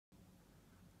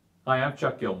Hi, I'm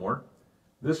Chuck Gilmore.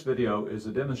 This video is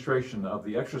a demonstration of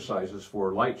the exercises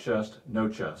for light chest, no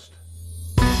chest.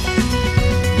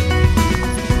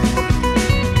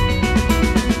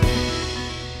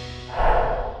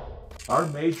 Our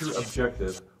major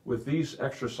objective with these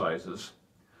exercises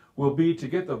will be to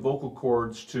get the vocal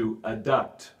cords to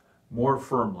adduct more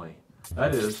firmly.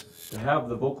 That is, to have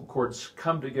the vocal cords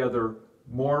come together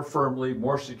more firmly,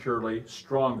 more securely,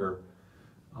 stronger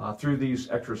through these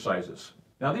exercises.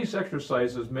 Now, these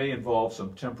exercises may involve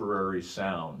some temporary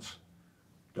sounds.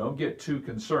 Don't get too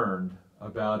concerned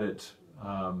about it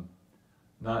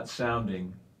not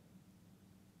sounding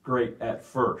great at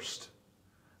first.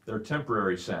 They're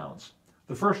temporary sounds.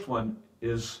 The first one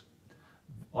is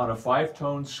on a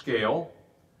 5-tone scale,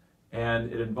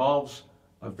 and it involves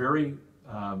a very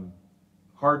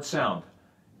hard sound.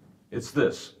 It's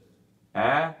this: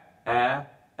 ah, ah,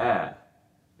 ah.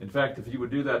 In fact, if you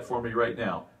would do that for me right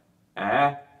now,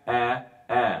 ah, ah,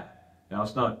 ah. Now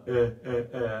it's not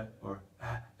or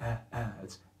ah, ah, ah.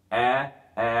 It's ah,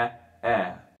 ah,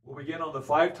 ah. We'll begin on the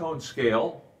 5-tone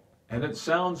scale, and it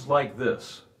sounds like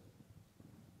this.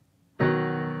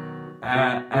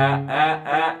 Ah, ah, ah,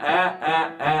 ah, ah,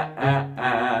 ah, ah, ah,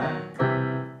 ah.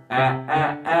 Ah,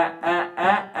 ah, ah, ah,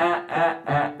 ah, ah, ah,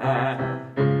 ah, ah.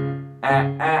 Ah,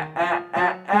 ah, ah,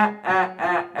 ah, ah,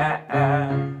 ah, ah, ah.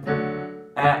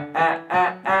 Ah, ah,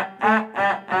 ah, ah, ah,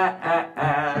 ah, ah,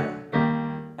 ah.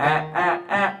 Ah, ah,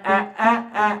 ah, ah, ah, ah, ah,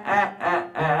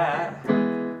 ah.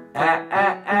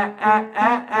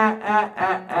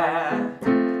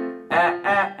 Ah, ah,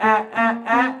 ah,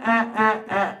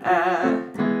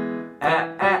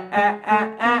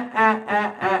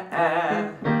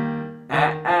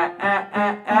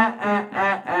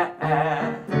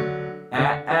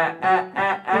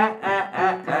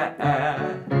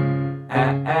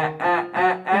 ah,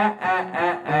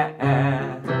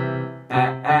 ah, ah, ah,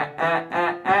 ah. Ah, ah, ah, ah,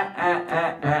 ah,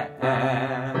 ah, ah,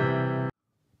 ah.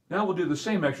 Now we'll do the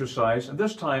same exercise, and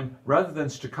this time, rather than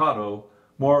staccato,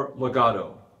 more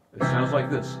legato. It sounds like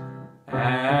this.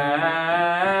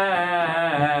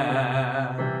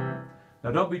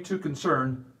 Now don't be too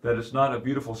concerned that it's not a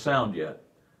beautiful sound yet.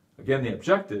 Again, the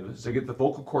objective is to get the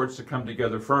vocal cords to come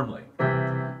together firmly.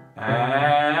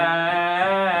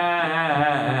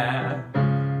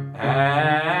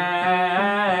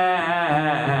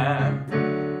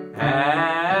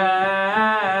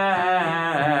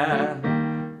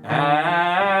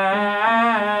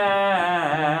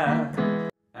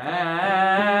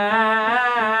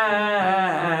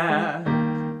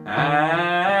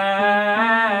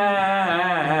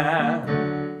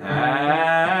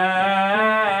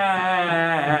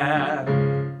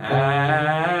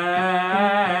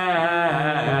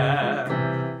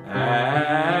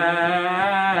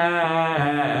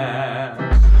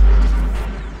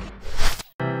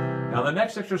 Now the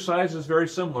next exercise is very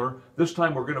similar. This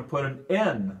time we're going to put an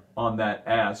N on that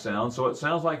ah sound, so it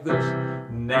sounds like this.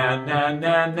 Na na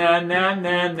na na na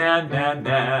na na na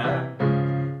na.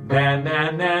 Na na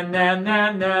na na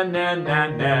na na na na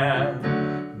na.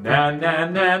 Na na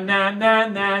na na na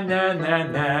na na na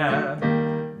na.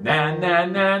 Na na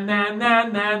na na na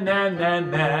na na na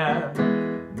na.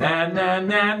 Na na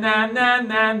na na na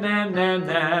na na na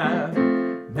na.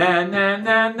 Na na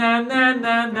na na na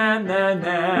na na na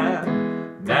na.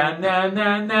 Na na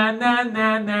na na na na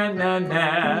na na na.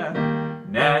 Na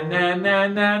na na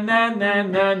na na na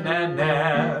na na na.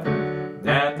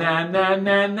 Na na na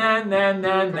na na na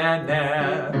na na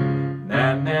na.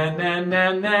 Na na na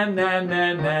na na na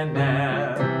na na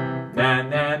na. Na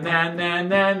na na na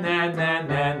na na na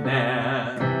na na.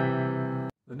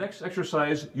 The next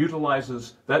exercise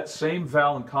utilizes that same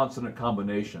vowel and consonant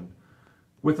combination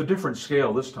with a different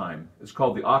scale this time. It's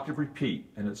called the octave repeat,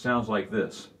 and it sounds like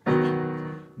this.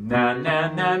 Na na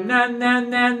na na na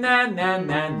na na na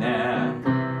na na.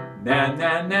 Na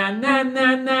na na na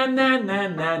na na na na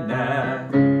na na.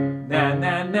 Na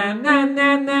na na na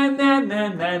na na na na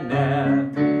na na.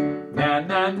 Na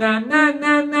na na na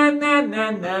na na na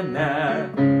na na na.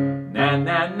 Na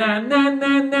na na na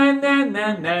na na na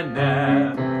na na na.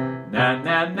 Na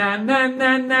na na na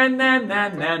na na na na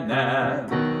na na.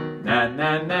 Na na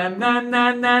na na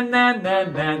na na na na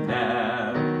na na.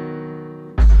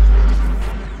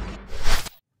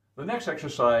 The next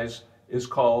exercise is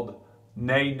called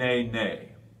nay, nay, nay.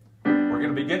 We're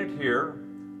going to begin it here,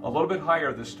 a little bit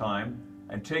higher this time,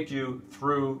 and take you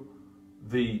through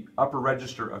the upper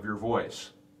register of your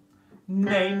voice.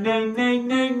 Nay, nay, nay,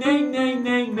 nay, nay, nay,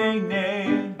 nay, nay,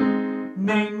 nay.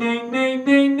 Nay, nay, nay,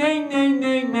 nay, nay, nay,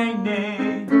 nay, nay,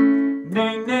 nay.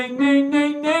 Nay, nay, nay,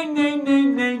 nay, nay, nay, nay,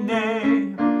 nay, nay.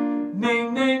 Nay,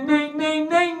 nay, nay, nay,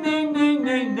 nay, nay, nay,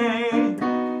 nay, nay.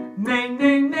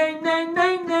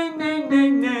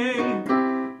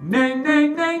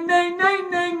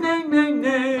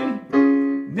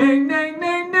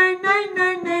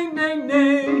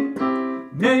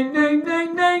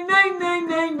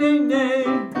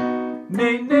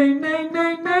 Nay, nay, nay,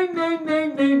 nay, nay, nay, nay,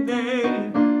 nay,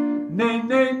 nay. Nay,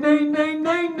 nay, nay, nay,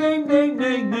 nay, nay, nay,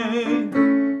 nay, nay.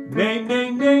 Nay,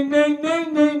 nay, nay, nay, nay,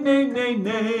 nay, nay, nay,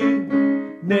 nay.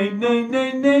 Nay, nay,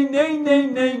 nay, nay, nay, nay,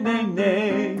 nay, nay,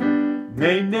 nay.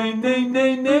 Nay, nay, nay,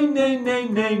 nay, nay, nay, nay,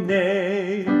 nay,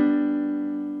 nay.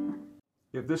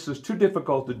 If this is too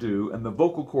difficult to do and the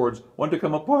vocal cords want to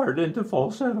come apart into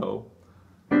falsetto,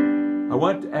 I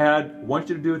want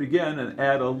you to do it again and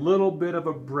add a little bit of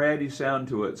a bratty sound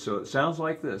to it. So it sounds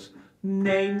like this.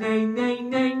 Nay, nay, nay,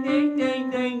 nay, nay, nay,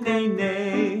 nay, nay,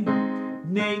 nay.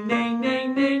 Nay, nay, nay,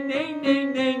 nay, nay, nay,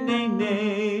 nay, nay,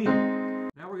 nay.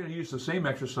 Now we're going to use the same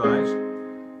exercise,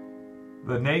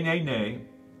 the nay, nay, nay,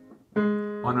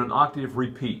 on an octave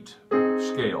repeat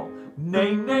scale.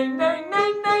 Nay, nay, nay,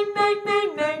 nay, nay, nay, nay,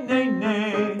 nay, nay,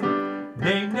 nay.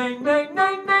 Nay, nay, nay,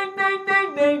 nay, nay, nay, nay,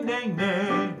 nay, nay,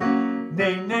 nay.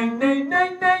 Nay, nay, nay,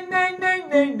 nay, nay, nay, nay,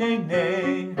 nay, nay,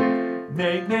 nay.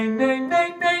 Nay, nay, nay, nay,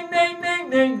 nay, nay, nay,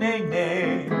 nay, nay,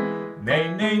 nay.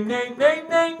 Nay, nay, nay, nay,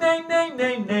 nay, nay, nay,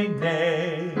 nay, nay,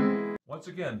 nay. Once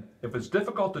again, if it's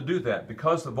difficult to do that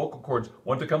because the vocal cords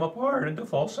want to come apart into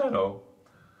falsetto,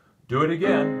 do it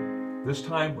again, this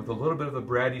time with a little bit of the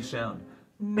bratty sound.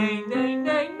 Nay, nay,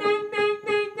 nay, nay, nay,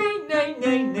 nay, nay,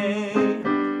 nay, nay.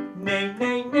 Nay,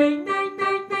 nay, nay, nay,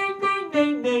 nay, nay,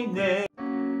 nay, nay, nay.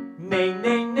 Nay,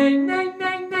 nay, nay, nay,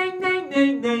 nay, nay, nay,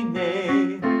 nay, nay,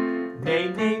 nay. Nay,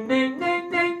 nay, nay, nay,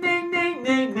 nay, nay, nay,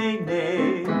 nay, nay,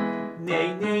 nay.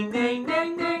 Nay, nay, nay, nay,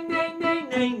 nay, nay, nay,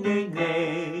 nay, nay,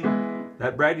 nay.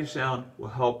 That bratty sound will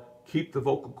help keep the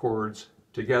vocal cords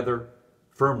together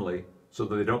firmly so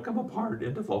that they don't come apart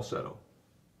into falsetto.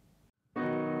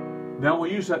 Now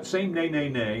we'll use that same nay, nay,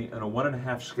 nay in a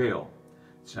 1.5 scale.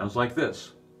 It sounds like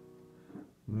this.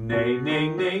 Nay, nay,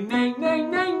 nay, nay, nay,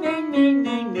 nay, nay, nay,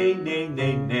 nay, nay, nay,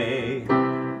 nay, nay.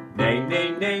 Nay,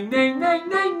 nay, nay, nay, nay,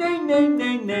 nay, nay,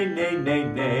 nay, nay, nay, nay, nay,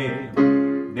 nay.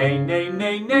 Nay, nay,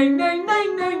 nay, nay, nay, nay,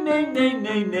 nay, nay,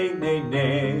 nay, nay, nay, nay,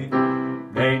 nay.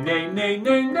 Nay, nay, nay,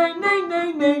 nay, nay, nay,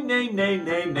 nay, nay, nay,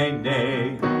 nay, nay, nay,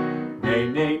 nay. Nay,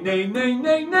 nay, nay, nay,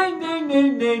 nay, nay, nay,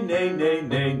 nay, nay, nay, nay,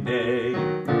 nay, nay.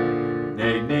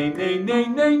 Nay, nay, nay, nay,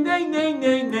 nay, nay, nay,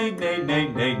 nay, nay, nay, nay,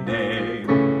 nay, nay.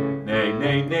 Nay,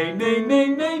 nay, nay, nay, nay,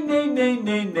 nay, nay,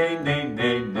 nay, nay, nay,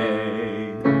 nay,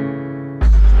 nay.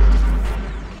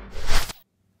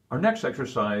 Our next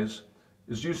exercise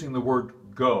is using the word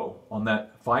go on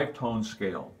that 5-tone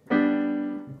scale.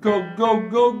 Go, go,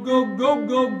 go, go, go,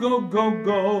 go, go, go,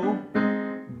 go.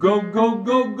 Go, go,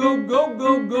 go, go, go,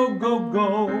 go, go, go,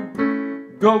 go.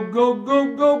 Go, go, go,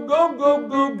 go, go, go,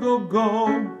 go, go, go.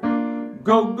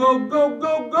 Go, go, go,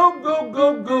 go, go, go,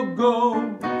 go, go, go.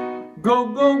 Go,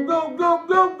 go, go, go,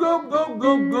 go, go, go,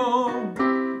 go, go.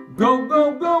 Go, go,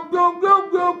 go, go,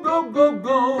 go, go, go, go,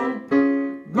 go.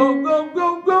 Go, go,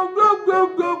 go, go, go,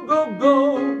 go, go, go,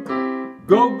 go.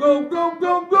 Go, go, go,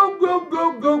 go, go, go,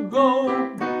 go, go, go.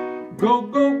 Go,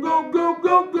 go, go, go,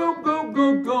 go, go, go, go,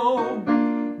 go.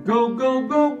 Go, go,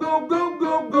 go, go, go,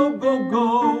 go, go, go,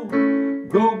 go.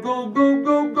 Go, go, go,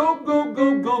 go, go, go,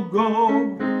 go, go, go.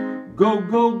 Go,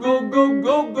 go, go, go,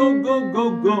 go, go, go, go,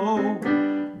 go.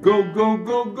 Go, go,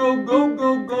 go, go, go,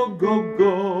 go, go, go,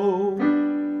 go.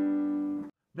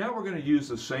 Now we're going to use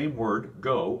the same word,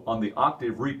 go, on the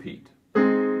octave repeat.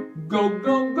 Go,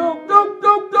 go, go, go,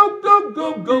 go, go, go,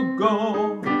 go, go,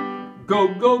 go. Go,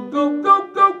 go, go, go,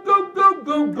 go, go, go,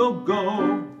 go, go, go.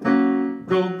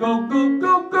 Go, go, go,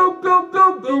 go, go, go, go,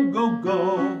 go, go, go.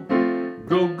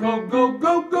 Go, go, go,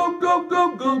 go, go, go, go,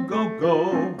 go, go, go.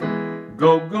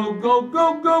 Go, go, go,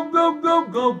 go, go, go, go,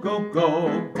 go, go, go.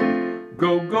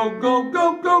 Go, go, go,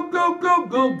 go, go, go, go,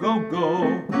 go, go,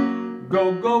 go. Go,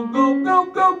 go, go, go,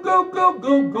 go, go, go,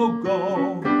 go, go,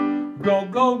 go. Go,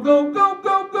 go, go, go,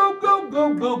 go, go, go,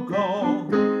 go, go,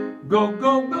 go. Go,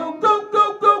 go, go, go,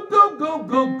 go, go, go, go,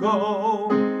 go, go.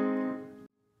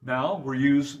 Now we'll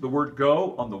use the word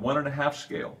go on the 1.5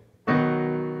 scale.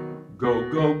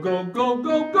 Go, go, go, go,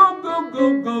 go, go, go,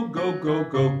 go, go, go, go,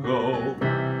 go, go.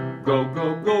 Go,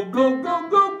 go, go, go, go,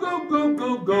 go, go, go,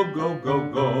 go, go, go, go,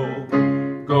 go.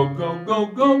 Go, go, go,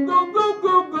 go, go, go,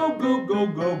 go, go, go,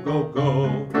 go, go, go, go.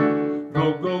 Go,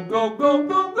 go, go, go,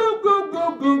 go, go, go,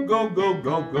 go, go, go, go,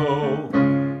 go, go.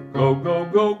 Go, go,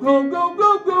 go, go, go, go,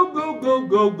 go, go, go,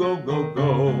 go, go, go, go.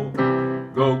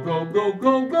 Go, go, go,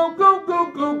 go, go, go, go,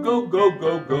 go, go, go,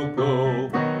 go, go,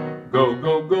 go. Go,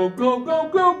 go, go, go, go,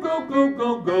 go, go, go,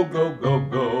 go, go, go, go,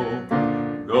 go.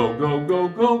 Go, go, go,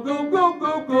 go, go,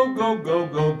 go, go, go, go, go,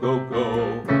 go, go, go.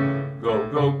 Go,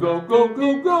 go, go, go,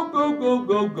 go, go, go, go,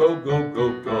 go, go, go, go,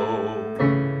 go.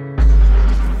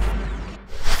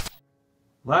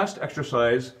 Last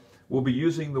exercise, we'll be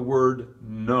using the word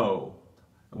no.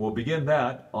 And we'll begin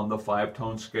that on the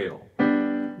 5-tone scale.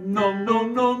 No, no,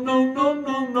 no, no, no,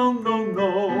 no, no, no,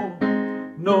 no.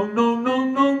 No, no, no,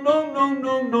 no, no, no,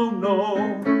 no, no, no.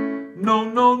 No,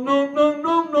 no, no, no,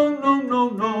 no, no, no, no,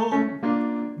 no.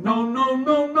 No, no,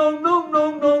 no, no, no,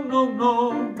 no, no, no, no.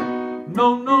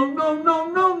 No, no, no, no,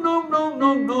 no, no, no,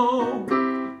 no, no.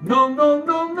 No, no,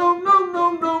 no, no, no,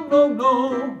 no, no, no, no.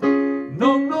 No, no,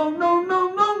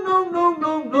 no, no, no, no, no,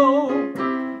 no, no.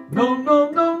 No, no,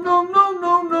 no,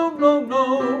 no,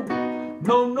 no, no, no, no, no.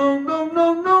 No, no, no, no,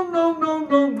 no, no, no,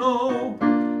 no, no.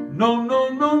 No, no,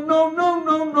 no, no, no,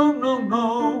 no, no, no,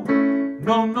 no.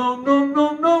 No, no, no,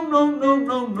 no, no, no, no,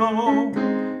 no, no.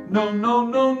 No, no,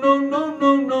 no, no, no,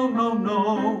 no, no, no,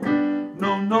 no.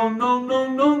 No, no, no, no,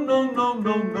 no, no, no,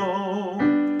 no,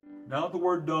 no. Now the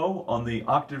word no on the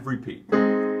octave repeat.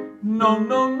 No,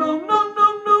 no, no, no, no,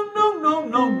 no, no, no,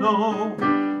 no, no.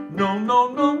 No, no,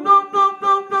 no, no, no,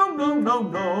 no, no, no, no,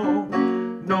 no.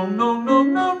 No, no, no,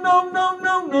 no, no, no,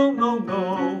 no, no, no,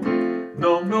 no.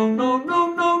 No, no, no,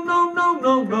 no, no, no, no,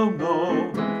 no, no,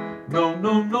 no. No,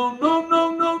 no, no, no,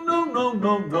 no, no, no, no,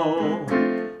 no, no.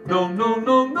 No, no,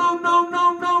 no, no, no,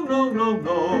 no, no, no, no,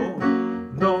 no.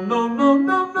 No, no, no,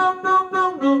 no, no,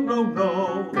 no, no, no, no, no.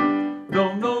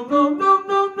 No, no, no, no,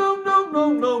 no, no, no,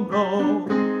 no, no, no.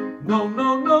 No,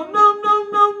 no, no, no, no,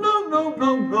 no, no, no,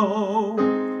 no,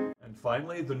 no. And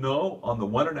finally, the no on the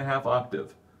 1.5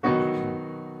 octave.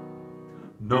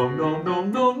 No, no, no,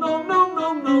 no, no, no,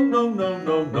 no, no, no, no,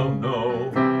 no, no,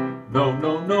 no. No,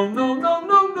 no, no, no, no,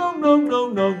 no, no, no, no,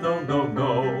 no, no, no,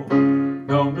 no.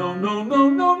 No, no, no, no,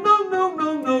 no, no, no,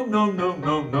 no, no, no, no,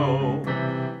 no, no.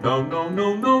 No, no,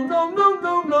 no, no, no, no, no, no,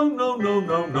 no,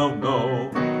 no, no, no,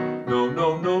 no. No, no,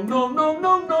 no, no, no,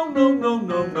 no, no, no, no,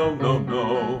 no, no, no, no.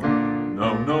 No,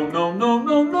 no, no, no,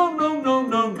 no, no, no,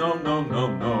 no, no, no, no,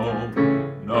 no, no.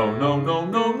 No, no,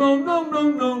 no, no, no, no,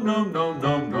 no, no, no,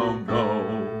 no, no,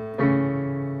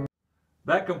 no.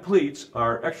 That completes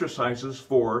our exercises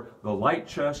for the light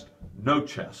chest, no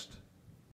chest.